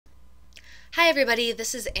Hi everybody,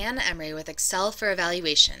 this is Anna Emery with Excel for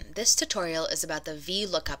Evaluation. This tutorial is about the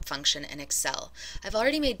Vlookup function in Excel. I've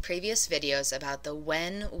already made previous videos about the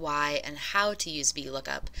when, why, and how to use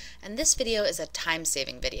Vlookup, and this video is a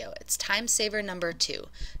time-saving video. It's time saver number 2,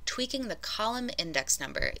 tweaking the column index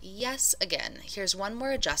number. Yes, again, here's one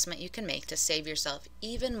more adjustment you can make to save yourself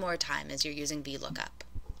even more time as you're using Vlookup.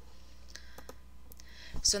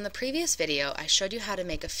 So in the previous video, I showed you how to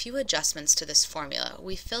make a few adjustments to this formula.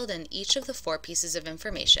 We filled in each of the 4 pieces of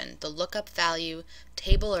information, the lookup value,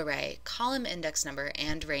 table array, column index number,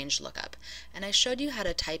 and range lookup. And I showed you how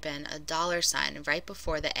to type in a $ right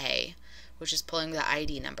before the A, which is pulling the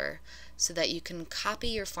ID number, so that you can copy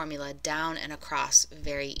your formula down and across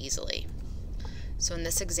very easily. So in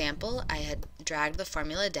this example, I had dragged the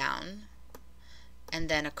formula down and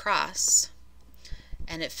then across,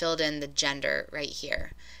 and it filled in the gender right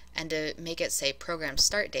here. And to make it say program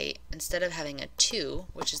start date, instead of having a 2,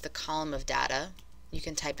 which is the column of data, you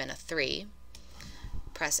can type in a 3,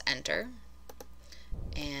 press enter,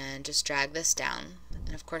 and just drag this down.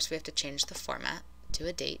 And of course we have to change the format to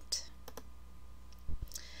a date.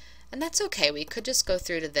 And that's okay, we could just go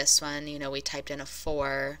through to this one. You know, we typed in a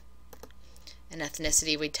 4, and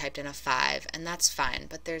ethnicity we typed in a 5, and that's fine,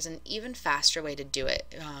 but there's an even faster way to do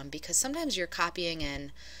it because sometimes you're copying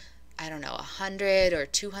in, I don't know, 100 or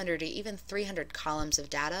 200 or even 300 columns of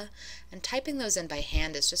data, and typing those in by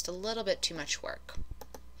hand is just a little bit too much work.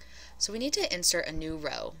 So we need to insert a new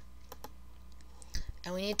row,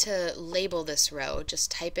 and we need to label this row.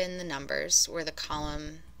 Just type in the numbers or the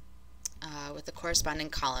column with the corresponding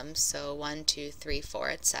columns, so 1, 2, 3, 4,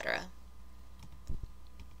 etc.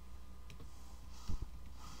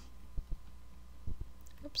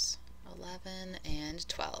 Oops, 11 and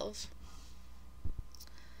 12.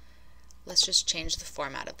 Let's just change the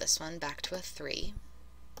format of this one back to a 3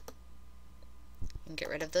 and get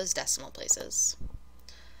rid of those decimal places.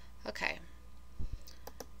 Okay,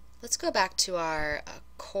 let's go back to our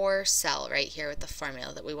core cell right here with the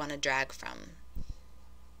formula that we want to drag from.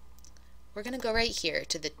 We're going to go right here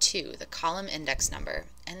to the 2, the column index number,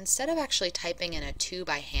 and instead of actually typing in a 2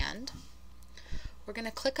 by hand, we're going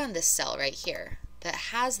to click on this cell right here that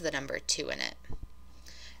has the number 2 in it.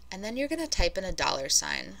 And then you're going to type in a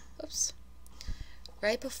 $, oops,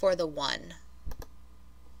 right before the 1,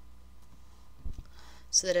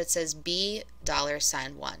 so that it says B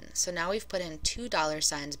 $1. So now we've put in 2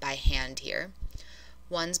 $ by hand here.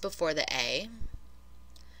 One's before the A,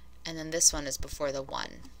 and then this one is before the 1.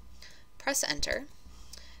 Press enter,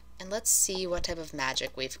 and let's see what type of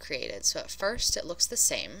magic we've created. So at first it looks the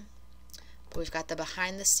same, but we've got the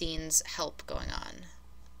behind the scenes help going on.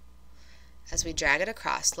 As we drag it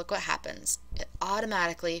across, look what happens. It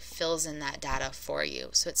automatically fills in that data for you,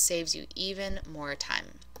 so it saves you even more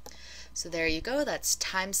time. So there you go, that's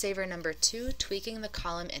time saver number 2, tweaking the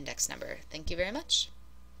column index number. Thank you very much.